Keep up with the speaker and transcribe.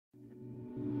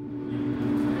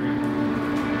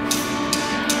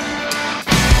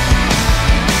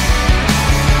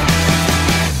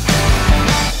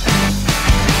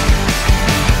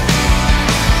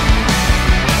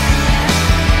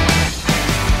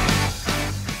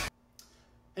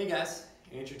guys,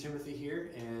 Andrew Timothy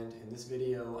here, and in this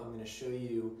video I'm going to show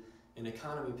you an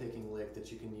economy picking lick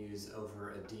that you can use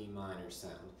over a D minor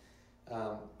sound.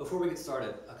 Before we get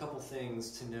started, a couple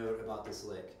things to note about this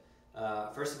lick.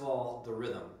 First of all, the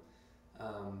rhythm.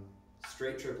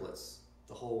 Straight triplets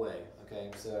the whole way,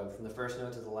 okay? So from the first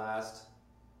note to the last,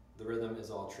 the rhythm is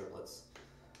all triplets.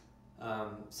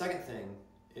 Second thing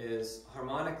is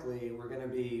harmonically we're going to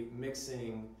be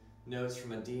mixing notes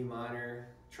from a D minor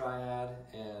triad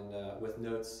and with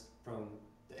notes from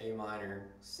the A minor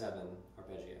 7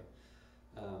 arpeggio.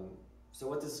 So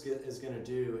what this is going to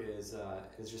do is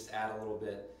just add a little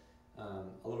bit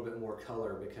more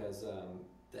color, because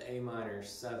the A minor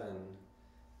 7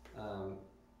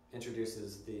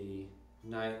 introduces the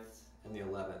 9th and the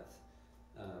 11th.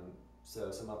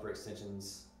 So some upper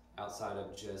extensions outside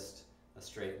of just a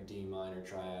straight D minor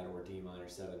triad or D minor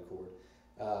 7 chord.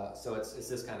 So it's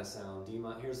this kind of sound.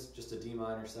 Here's just a D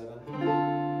minor 7,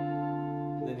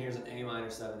 and then here's an A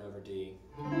minor 7 over D.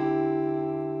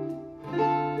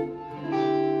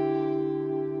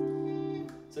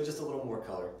 So just a little more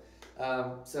color.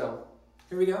 So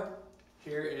here we go.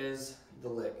 Here is the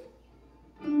lick.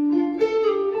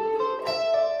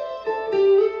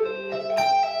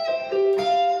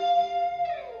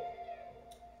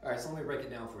 Alright, so let me break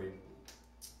it down for you.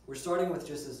 We're starting with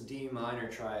just this D minor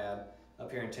triad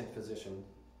up here in 10th position.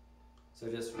 So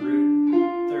just root,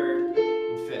 3rd,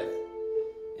 and 5th.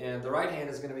 And the right hand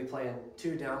is going to be playing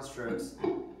 2 downstrokes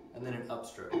and then an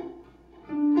upstroke.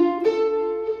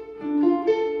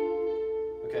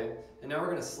 Okay, and now we're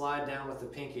going to slide down with the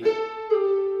pinky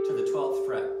to the 12th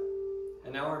fret.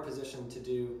 And now we're in position to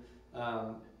do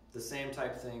the same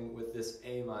type thing with this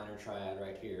A minor triad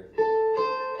right here.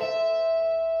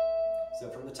 So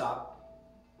from the top.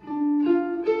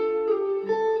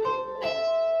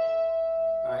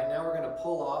 Alright, now we're going to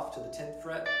pull off to the 10th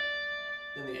fret,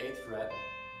 then the 8th fret,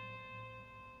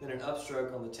 then an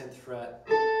upstroke on the 10th fret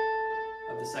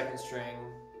of the 2nd string,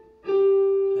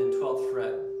 then 12th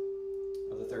fret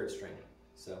of the 3rd string.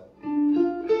 So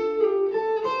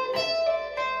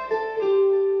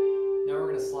now we're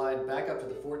going to slide back up to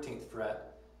the 14th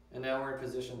fret, and now we're in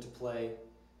position to play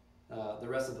the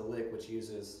rest of the lick, which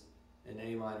uses an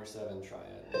A minor 7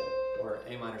 triad, or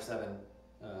A minor 7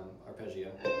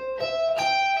 arpeggio.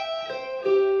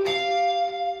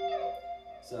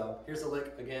 So here's the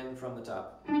lick again from the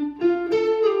top.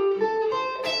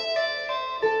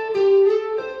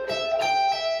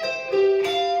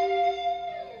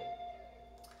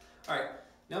 Alright,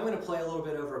 now I'm going to play a little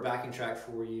bit over a backing track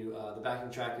for you. The backing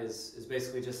track is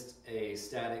basically just a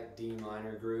static D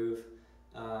minor groove.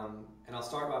 And I'll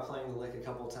start by playing the lick a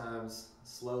couple times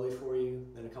slowly for you,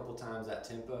 then a couple times at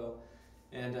tempo,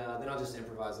 and then I'll just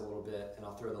improvise a little bit and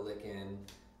I'll throw the lick in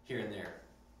here and there.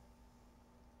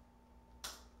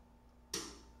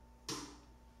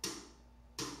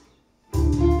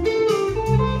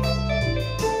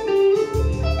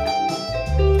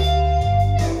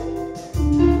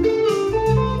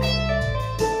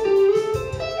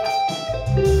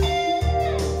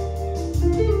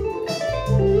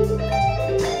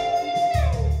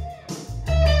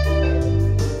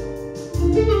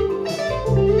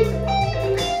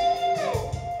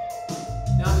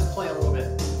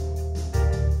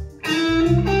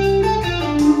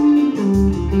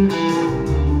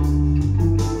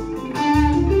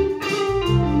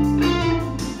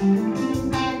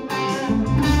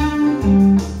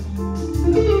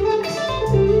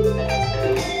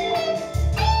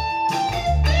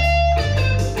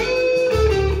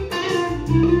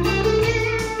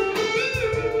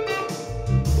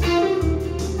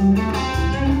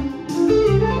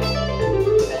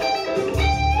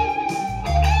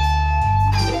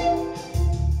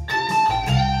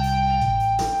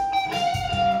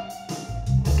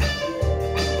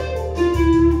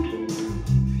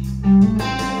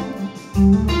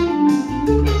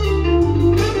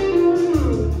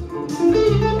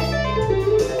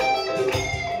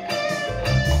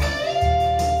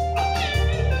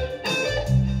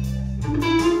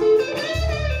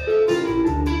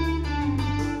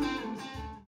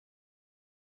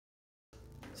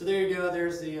 So there you go,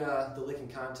 there's the lick in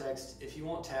context. If you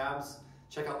want tabs,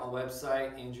 check out my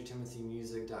website,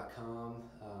 andrewtimothymusic.com.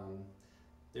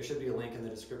 There should be a link in the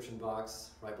description box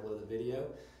right below the video.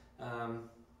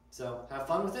 So have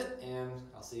fun with it, and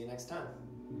I'll see you next time.